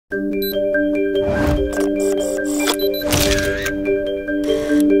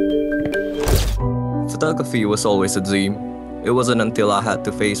Photography was always a dream. It wasn't until I had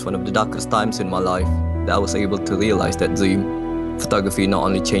to face one of the darkest times in my life that I was able to realize that dream. Photography not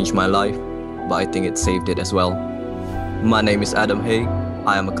only changed my life, but I think it saved it as well. My name is Hague.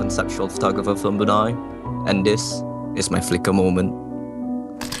 I am a conceptual photographer from Brunei, and this is my Flickr moment.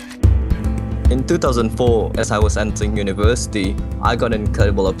 In 2004, as I was entering university, I got an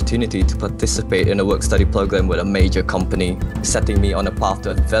incredible opportunity to participate in a work-study program with a major company, setting me on a path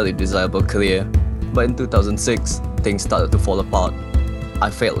to a very desirable career. But in 2006, things started to fall apart. I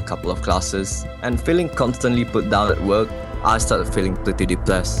failed a couple of classes, and feeling constantly put down at work, I started feeling pretty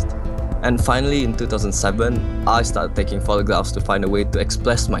depressed. And finally, in 2007, I started taking photographs to find a way to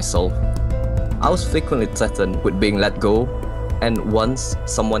express myself. I was frequently threatened with being let go, and once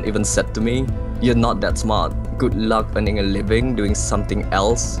someone even said to me, "You're not that smart, good luck earning a living doing something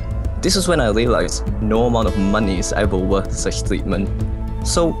else." This is when I realized no amount of money is ever worth such treatment.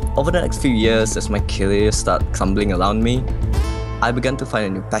 So over the next few years, as my career started crumbling around me, I began to find a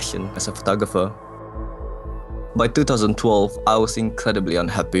new passion as a photographer. By 2012, I was incredibly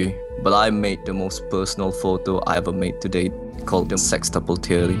unhappy, but I made the most personal photo I ever made to date, called the sextuple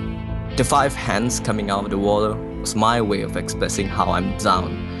theory. The 5 hands coming out of the water was my way of expressing how I'm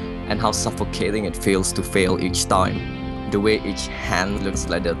down and how suffocating it feels to fail each time. The way each hand looks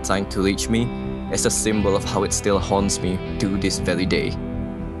like they're trying to reach me is a symbol of how it still haunts me to this very day.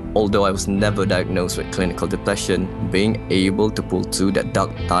 Although I was never diagnosed with clinical depression, being able to pull through that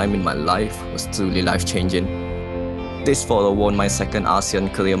dark time in my life was truly life-changing. This photo won my second ASEAN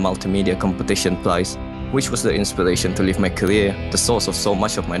Career Multimedia Competition prize, which was the inspiration to live my career, the source of so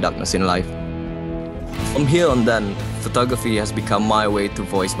much of my darkness in life. From here on then, photography has become my way to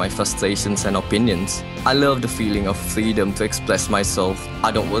voice my frustrations and opinions. I love the feeling of freedom to express myself.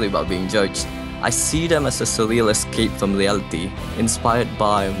 I don't worry about being judged. I see them as a surreal escape from reality, inspired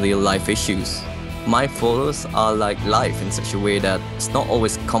by real-life issues. My photos are like life in such a way that it's not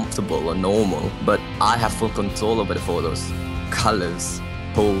always comfortable or normal, but I have full control over the photos. Colors,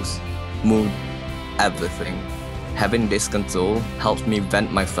 pose, mood, everything. Having this control helps me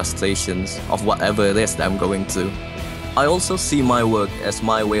vent my frustrations of whatever it is that I'm going through. I also see my work as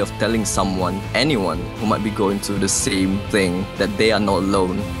my way of telling someone, anyone who might be going through the same thing, that they are not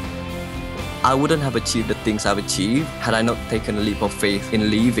alone. I wouldn't have achieved the things I've achieved had I not taken a leap of faith in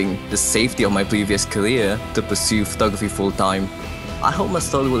leaving the safety of my previous career to pursue photography full-time. I hope my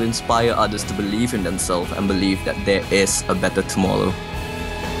story will inspire others to believe in themselves and believe that there is a better tomorrow.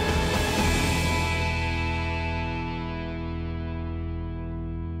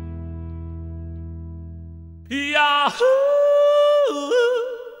 Yahoo!